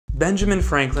Benjamin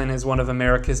Franklin is one of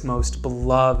America's most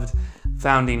beloved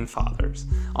founding fathers.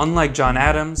 Unlike John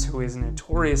Adams, who is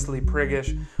notoriously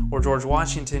priggish, or George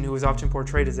Washington, who is often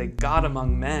portrayed as a god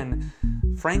among men,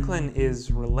 Franklin is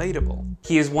relatable.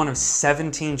 He is one of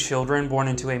 17 children born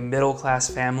into a middle-class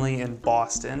family in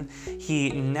Boston. He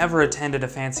never attended a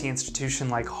fancy institution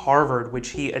like Harvard, which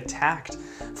he attacked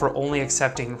for only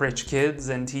accepting rich kids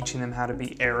and teaching them how to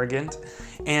be arrogant.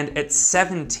 And at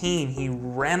 17, he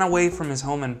ran away from his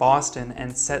home in Boston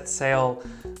and set sail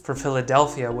for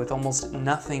Philadelphia with almost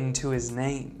nothing to his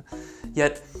name.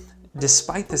 Yet,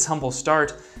 despite this humble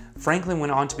start, Franklin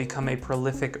went on to become a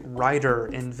prolific writer,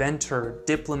 inventor,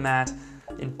 diplomat,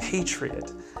 and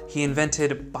patriot. He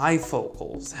invented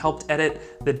bifocals, helped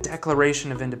edit the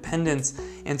Declaration of Independence,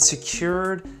 and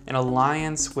secured an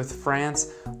alliance with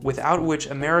France without which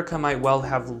America might well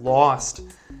have lost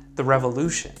the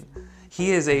Revolution.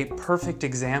 He is a perfect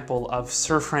example of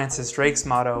Sir Francis Drake's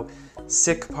motto,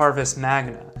 Sic Parvis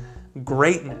Magna,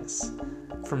 greatness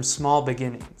from small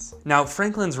beginnings. Now,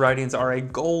 Franklin's writings are a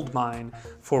goldmine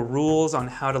for rules on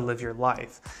how to live your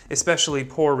life, especially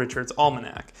Poor Richard's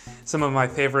Almanac. Some of my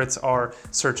favorites are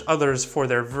Search Others for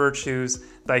Their Virtues,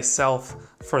 Thyself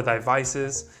for Thy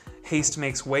Vices, Haste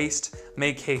Makes Waste,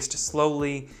 Make Haste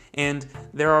Slowly, and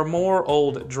There Are More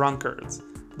Old Drunkards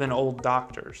Than Old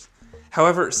Doctors.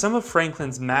 However, some of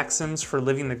Franklin's maxims for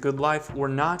living the good life were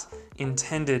not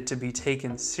intended to be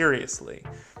taken seriously,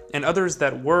 and others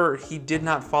that were, he did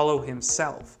not follow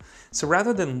himself. So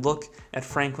rather than look at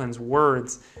Franklin's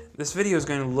words, this video is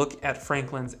going to look at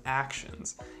Franklin's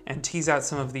actions and tease out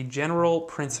some of the general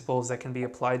principles that can be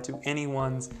applied to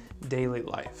anyone's daily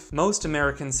life. Most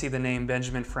Americans see the name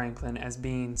Benjamin Franklin as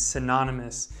being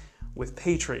synonymous with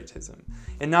patriotism,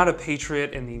 and not a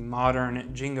patriot in the modern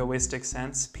jingoistic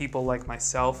sense, people like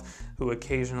myself who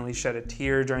occasionally shed a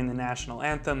tear during the national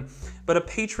anthem, but a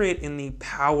patriot in the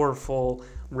powerful,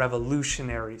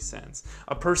 revolutionary sense,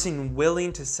 a person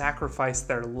willing to sacrifice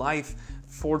their life,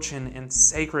 fortune, and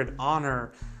sacred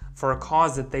honor for a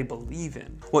cause that they believe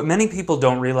in. What many people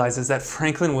don't realize is that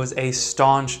Franklin was a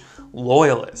staunch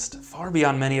loyalist, far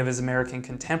beyond many of his American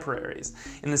contemporaries.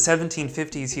 In the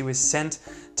 1750s, he was sent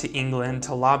to England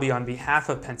to lobby on behalf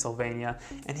of Pennsylvania,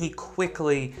 and he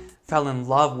quickly fell in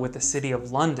love with the city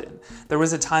of London. There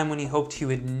was a time when he hoped he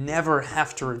would never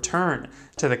have to return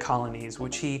to the colonies,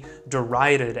 which he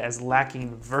derided as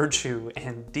lacking virtue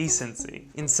and decency.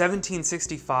 In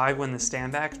 1765, when the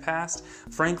Stamp Act passed,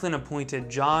 Franklin appointed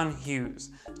John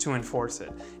Hughes to enforce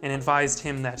it, and advised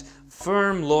him that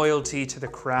firm loyalty to the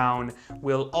crown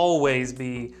will always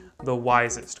be the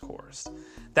wisest course.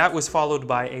 That was followed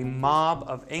by a mob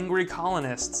of angry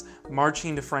colonists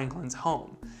marching to Franklin's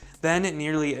home. Then,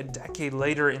 nearly a decade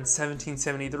later, in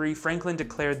 1773, Franklin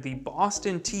declared the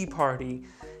Boston Tea Party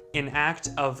an act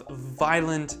of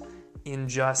violent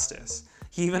injustice.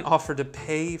 He even offered to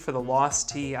pay for the lost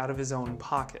tea out of his own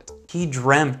pocket. He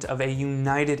dreamt of a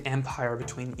united empire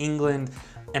between England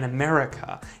and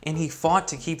America, and he fought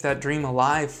to keep that dream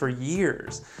alive for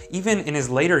years. Even in his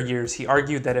later years, he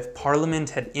argued that if Parliament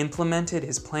had implemented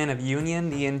his plan of union,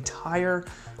 the entire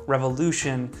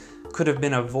revolution could have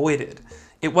been avoided.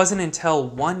 It wasn't until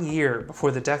 1 year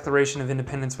before the Declaration of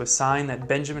Independence was signed that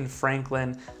Benjamin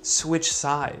Franklin switched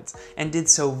sides, and did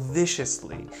so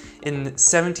viciously. In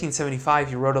 1775,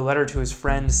 he wrote a letter to his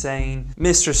friend saying,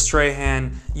 "Mr.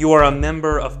 Strahan, you are a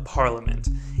member of Parliament,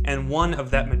 and one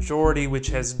of that majority which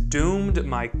has doomed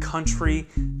my country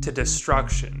to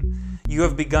destruction. You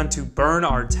have begun to burn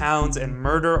our towns and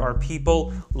murder our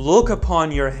people. Look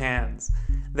upon your hands.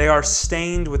 They are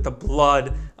stained with the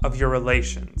blood of your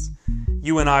relations.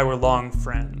 You and I were long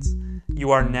friends. You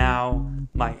are now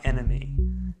my enemy,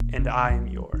 and I am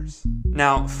yours."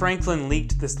 Now, Franklin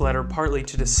leaked this letter partly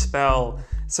to dispel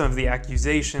some of the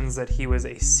accusations that he was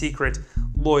a secret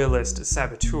loyalist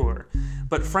saboteur,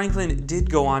 but Franklin did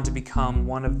go on to become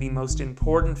one of the most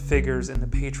important figures in the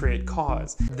patriot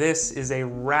cause. This is a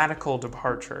radical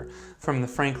departure from the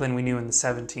Franklin we knew in the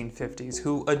 1750s,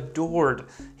 who adored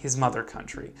his mother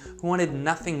country, who wanted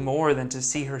nothing more than to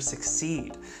see her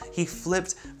succeed. He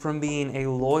flipped from being a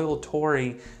loyal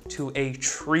Tory to a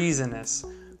treasonous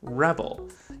rebel.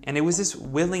 And it was this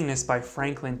willingness by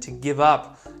Franklin to give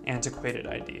up antiquated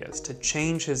ideas, to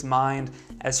change his mind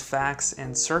as facts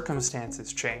and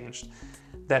circumstances changed,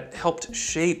 that helped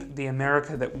shape the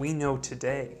America that we know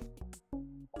today.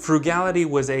 Frugality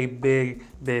was a big,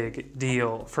 big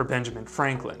deal for Benjamin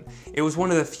Franklin. It was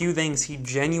one of the few things he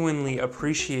genuinely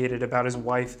appreciated about his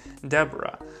wife,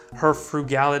 Deborah, her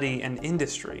frugality and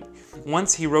industry.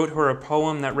 Once he wrote her a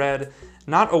poem that read,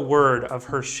 "Not a word of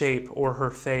her shape or her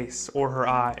face or her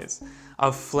eyes.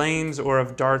 Of flames or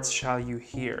of darts shall you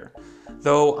hear.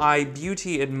 Though I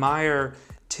beauty admire,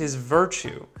 'tis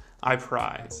virtue I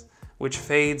prize, which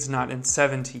fades not in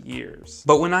 70 years.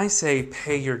 But when I say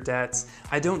pay your debts,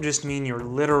 I don't just mean your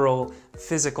literal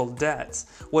physical debts.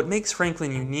 What makes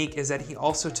Franklin unique is that he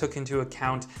also took into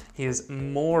account his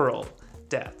moral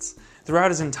debts.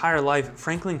 Throughout his entire life,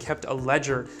 Franklin kept a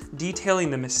ledger detailing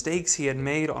the mistakes he had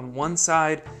made on one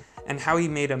side and how he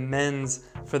made amends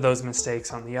for those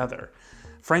mistakes on the other.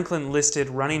 Franklin listed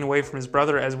running away from his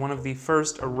brother as one of the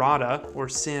first errata, or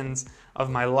sins, of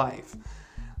my life.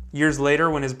 Years later,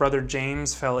 when his brother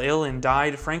James fell ill and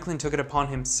died, Franklin took it upon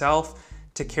himself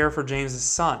to care for James's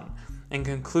son, and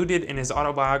concluded in his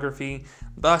autobiography,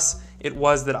 "Thus it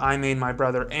was that I made my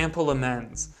brother ample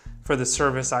amends for the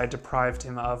service I had deprived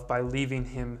him of by leaving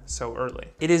him so early."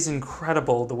 It is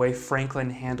incredible the way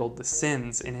Franklin handled the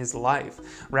sins in his life.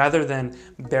 Rather than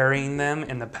burying them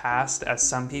in the past, as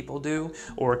some people do,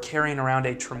 or carrying around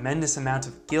a tremendous amount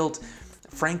of guilt,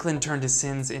 Franklin turned his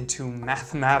sins into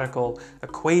mathematical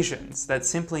equations that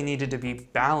simply needed to be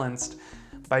balanced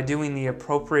by doing the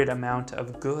appropriate amount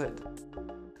of good.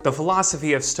 The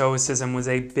philosophy of Stoicism was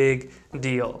a big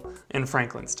deal in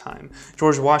Franklin's time.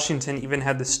 George Washington even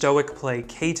had the Stoic play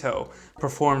Cato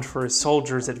performed for his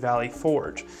soldiers at Valley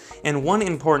Forge. And one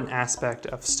important aspect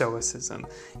of Stoicism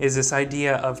is this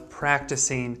idea of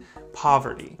practicing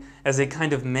poverty as a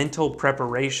kind of mental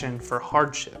preparation for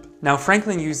hardship. Now,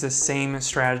 Franklin used the same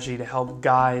strategy to help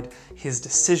guide his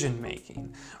decision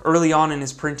making. Early on in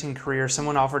his printing career,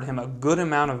 someone offered him a good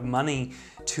amount of money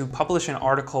to publish an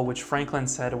article which Franklin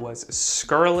said was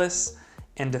scurrilous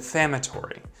and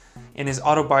defamatory. In his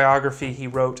autobiography, he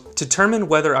wrote, "To determine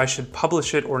whether I should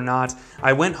publish it or not,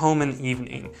 I went home in the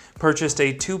evening, purchased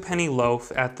a 2-penny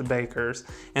loaf at the baker's,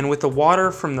 and with the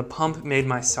water from the pump made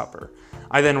my supper.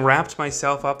 I then wrapped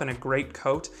myself up in a great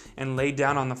coat and laid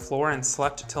down on the floor and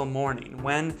slept till morning,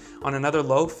 when, on another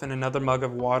loaf and another mug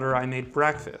of water, I made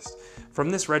breakfast. From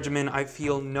this regimen I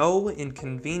feel no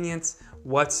inconvenience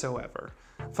whatsoever.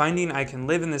 Finding I can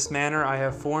live in this manner, I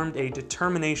have formed a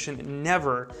determination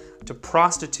never to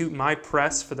prostitute my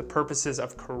press for the purposes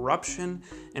of corruption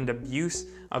and abuse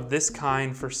of this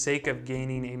kind for sake of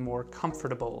gaining a more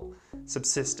comfortable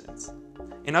subsistence."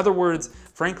 In other words,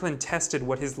 Franklin tested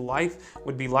what his life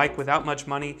would be like without much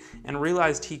money and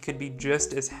realized he could be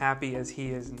just as happy as he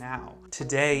is now.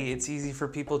 Today, it's easy for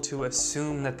people to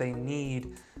assume that they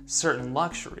need certain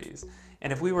luxuries.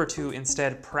 And if we were to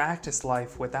instead practice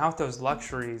life without those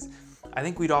luxuries, I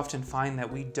think we'd often find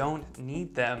that we don't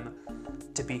need them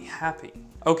to be happy.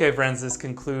 Okay, friends, this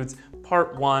concludes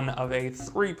part 1 of a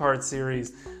 3-part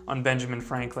series on Benjamin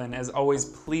Franklin. As always,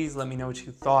 please let me know what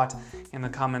you thought in the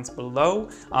comments below.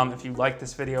 If you like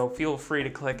this video, feel free to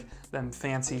click them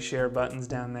fancy share buttons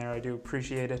down there. I do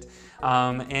appreciate it.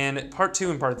 And part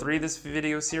 2 and part 3 of this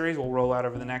video series will roll out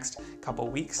over the next couple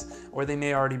weeks, or they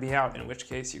may already be out, in which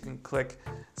case you can click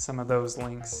some of those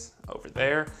links over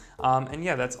there. And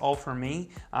yeah, that's all for me.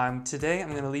 Today I'm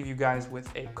going to leave you guys with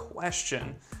a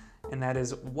question, and that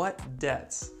is, what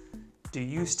debts do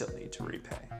you still need to repay?